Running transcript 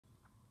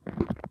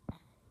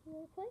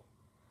wanna play?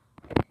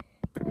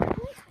 You wanna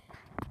play?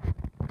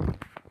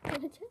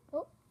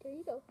 Oh, there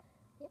you go.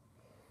 Yep.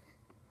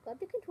 Got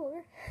the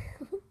controller.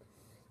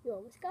 You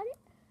almost got it.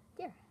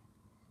 There.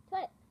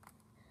 Try it.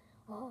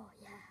 Oh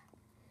yeah.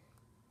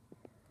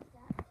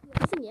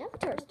 It's in the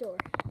Avatar store.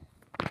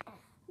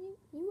 You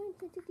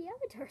went into the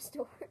Avatar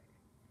store.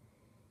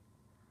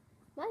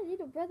 My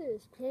little brother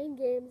is playing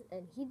games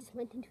and he just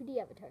went into the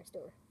Avatar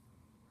store.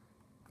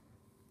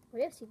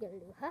 What else you gonna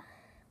do, huh?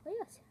 What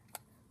else?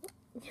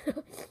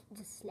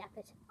 Just slap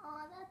it.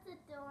 Oh, that's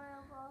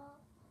adorable.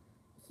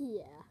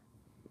 Yeah.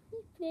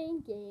 He's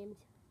playing games.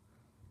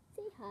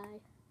 Say hi.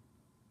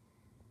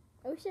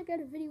 I wish I got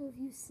a video of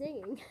you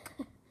singing.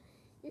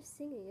 Your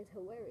singing is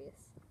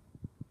hilarious.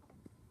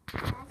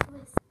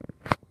 Actually,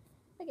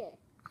 Okay.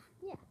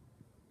 Yeah.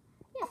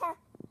 Yeah.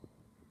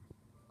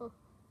 Oh.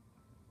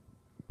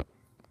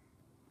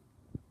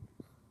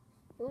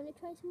 You want to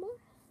try some more?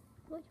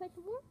 You want to try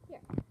some more?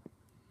 Here.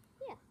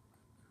 Yeah.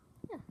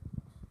 Yeah.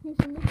 Here's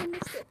some licking the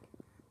stick.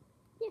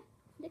 Yeah.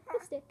 Lick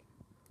the stick.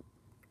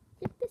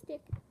 Lick the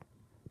stick.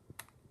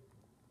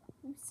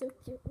 You so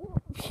cute. Oh,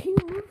 you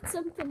moved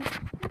something.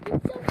 You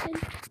did something.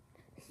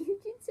 You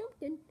did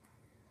something.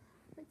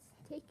 Let's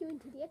take you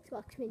into the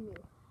Xbox menu.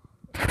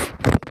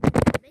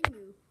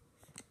 Menu.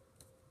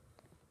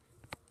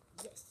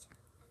 Yes.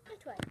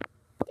 That's right.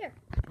 There.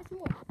 There's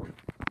more.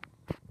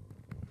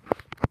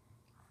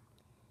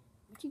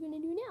 What you gonna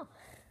do now?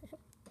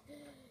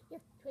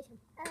 Here, try some.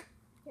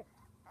 Here.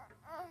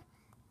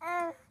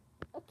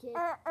 Okay.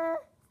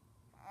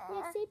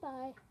 Yeah, say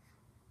bye.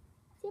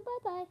 Say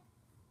bye-bye.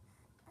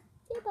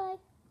 Say bye.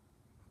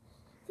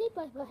 Say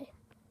bye-bye.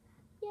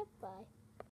 Yeah, bye.